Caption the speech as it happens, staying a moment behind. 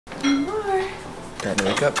Omar. Time to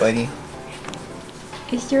wake up, buddy.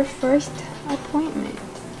 It's your first appointment.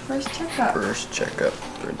 First checkup. First checkup.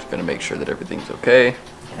 We're just gonna make sure that everything's okay.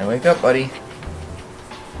 Time to wake up, buddy.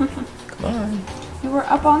 Come on. You were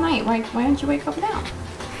up all night. Why don't you wake up now?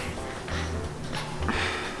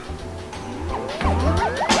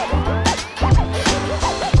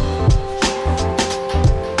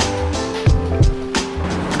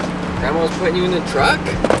 Grandma's putting you in the truck?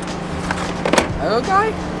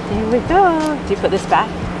 Okay. Here we go. Do you put this back?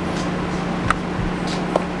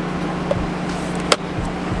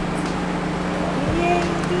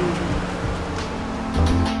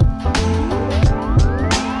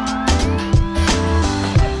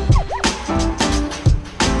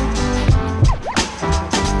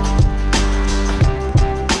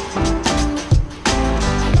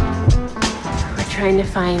 We're trying to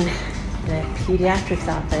find the pediatrics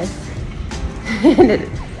office. And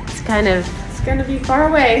it's gonna be far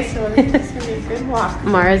away, so it's gonna be a good walk.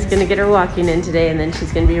 Mara's gonna get her walking in today, and then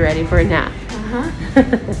she's gonna be ready for a nap.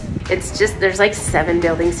 It's just, there's like 7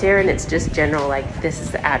 buildings here, and it's just general, like, this is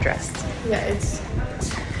the address. Yeah, it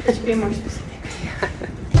should be more specific.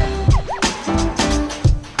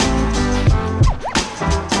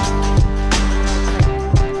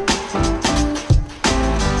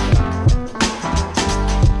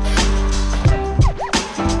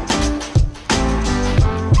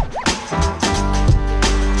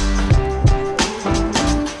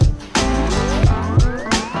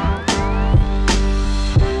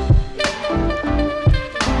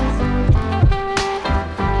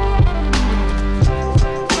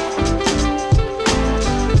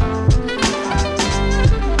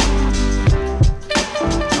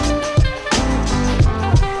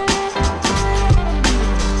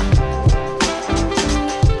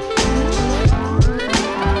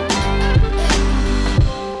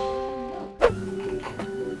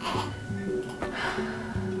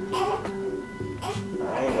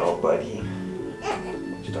 Buddy.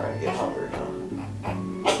 Starting to get hungry, huh?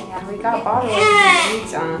 Yeah, we got bottles with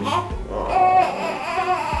meats on.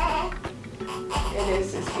 It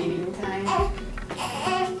is his feeding time.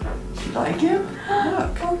 You like him?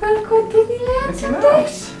 Look. We're gonna go Disneyland Mickey someday.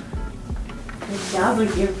 Mouse. Good job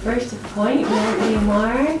with your first appointment,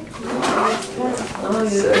 Neymar. Oh,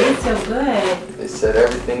 you did so good. They said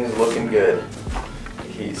everything is looking good.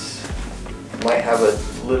 He's might have a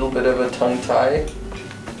little bit of a tongue tie,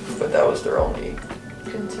 but that was their only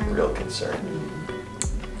real concern.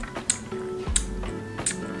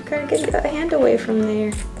 Gotta get that hand away from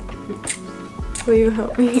there. Will you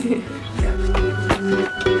help me?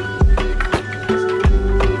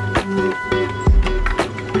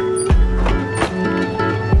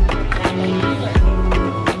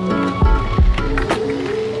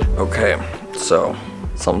 Okay, so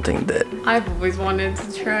something that I've always wanted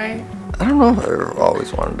to try. I don't know if I've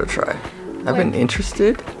always wanted to try. I've been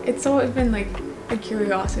interested. It's always been like a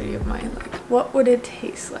curiosity of mine. Like, what would it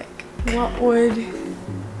taste like? What would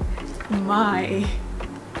my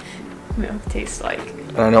milk taste like?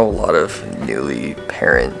 I know a lot of new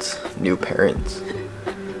parents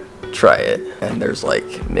try it, and there's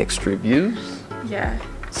like mixed reviews. Yeah.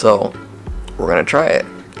 So we're gonna try it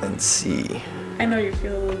and see. I know you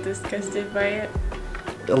feel a little disgusted by it.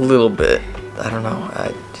 A little bit. I don't know.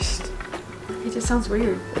 It just sounds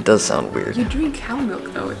weird. It does sound weird. You drink cow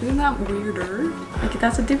milk though. Isn't that weirder? Like,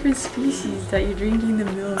 that's a different species that you're drinking the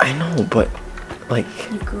milk. I know, but like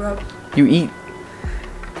You grew up. you eat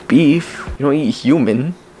beef. You don't eat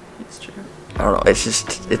human. It's true. I don't know.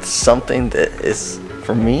 It's something that is,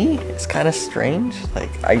 for me, it's kind of strange.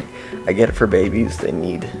 Like I get it for babies. They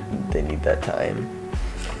need that time.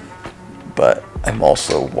 But I'm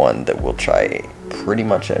also one that will try pretty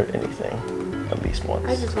much anything, at least once.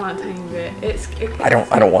 I just want a tiny bit. I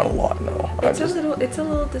don't want a lot, no. It's a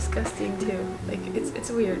little disgusting too. Like, it's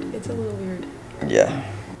weird. It's a little weird. Yeah.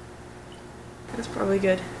 That's probably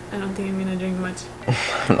good. I don't think I'm gonna drink much.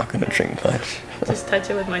 I'm not gonna drink much. Just touch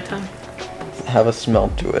it with my tongue. Have a smell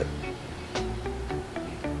to it.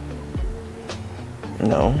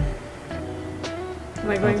 No. Am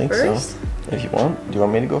I I don't going think first? so. If you want. Do you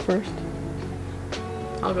want me to go first?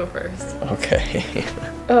 I'll go first. Okay.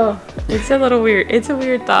 Oh, it's a little weird. It's a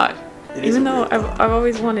weird thought. It is Even a though weird thought. I've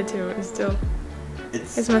always wanted to, it's still,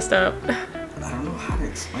 it's messed up. I don't know how to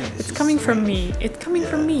explain it. It's coming from me. It's coming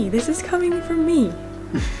from me. This is coming from me.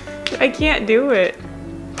 I can't do it.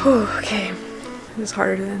 Okay. It's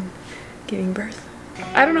harder than giving birth.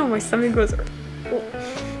 I don't know, my stomach goes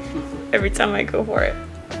every time I go for it.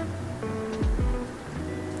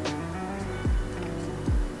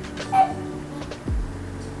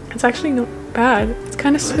 It's actually not bad. It's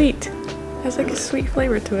kind of sweet. has like a sweet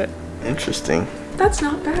flavor to it. Interesting. That's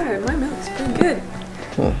not bad. My milk's pretty good.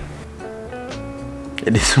 Huh.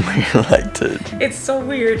 It is weird, like to. It's so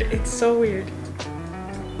weird. It's so weird.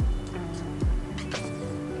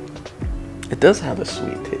 It does have a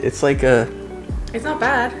sweet taste. It's like a. It's not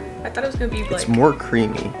bad. I thought it was gonna be like. It's more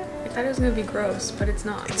creamy. I thought it was gonna be gross, but it's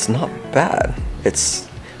not. It's not bad. It's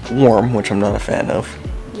warm, which I'm not a fan of.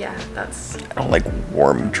 Yeah, that's. I don't like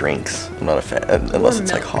warm drinks. I'm not a fan unless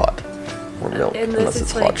it's like hot. Warm milk, unless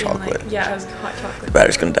it's hot like chocolate. Like, yeah, it was hot chocolate. The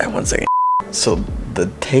battery's gonna die 1 second. So the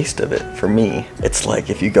taste of it, for me, it's like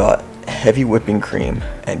if you got heavy whipping cream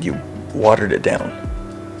and you watered it down.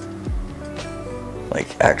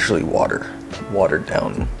 Like actually watered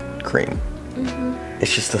down cream.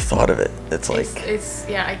 It's just the thought of it. It's like it's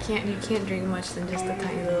yeah. You can't drink much than just a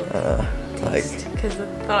tiny little taste like because the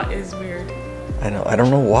thought is weird. I know. I don't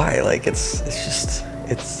know why. Like it's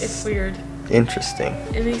weird. Interesting.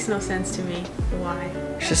 It makes no sense to me. Why?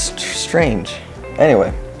 It's just strange.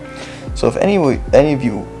 Anyway, so if any of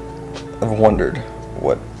you have wondered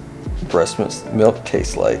what breast milk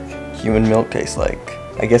tastes like, human milk tastes like,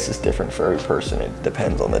 I guess it's different for every person. It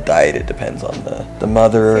depends on the diet. It depends on the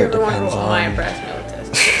mother. It depends on my breast milk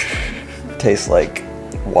tastes. Tastes like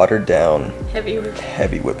watered down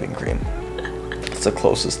heavy whipping cream. It's the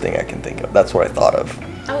closest thing I can think of. That's what I thought of.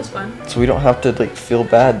 That was fun. So we don't have to like feel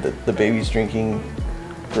bad that the baby's drinking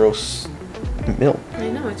gross milk. I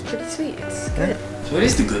know, it's pretty sweet. It's good. So it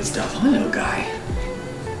is the good stuff, huh, little guy?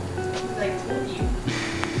 I told you.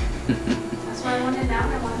 That's why I want it now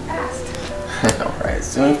and I want it fast. I know, right? As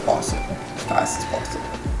soon as possible. As fast as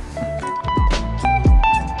possible.